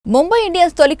Mumbai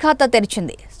Indians తొలి ఖాతా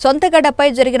తెరిచింది. సొంతగడ్డపై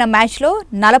జరిగిన మ్యాచ్లో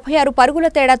 46 పరుగుల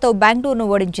తేడాతో బెంగళూరును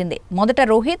ఓడించింది. మొదట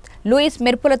రోహిత్, లూయిస్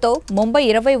మెరుపులతో ముంబై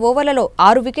 20 ఓవర్లలో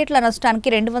 6 వికెట్ల నష్టానికి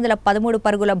 213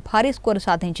 పరుగుల భారీ స్కోరు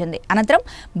సాధించింది. అనంతరం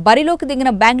బరిలోకి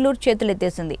దిగిన బెంగళూరు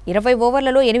చేతులెత్తేసింది. 20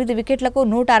 ఓవర్లలో 8 వికెట్లకు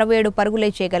 167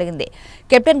 పరుగులే చేయగలిగింది.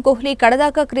 కెప్టెన్ కోహ్లీ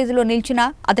కడదాకా క్రీజులో నిలిచినా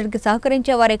అతడికి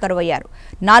సహకరించే వారే కరువయ్యారు.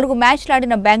 4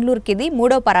 మ్యాచ్లాడిన బెంగళూరుకి ఇది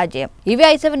మూడో పరాజయం. ఇవి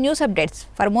i7 news updates.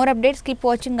 For more updates keep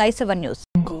watching i7 news.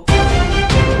 Go.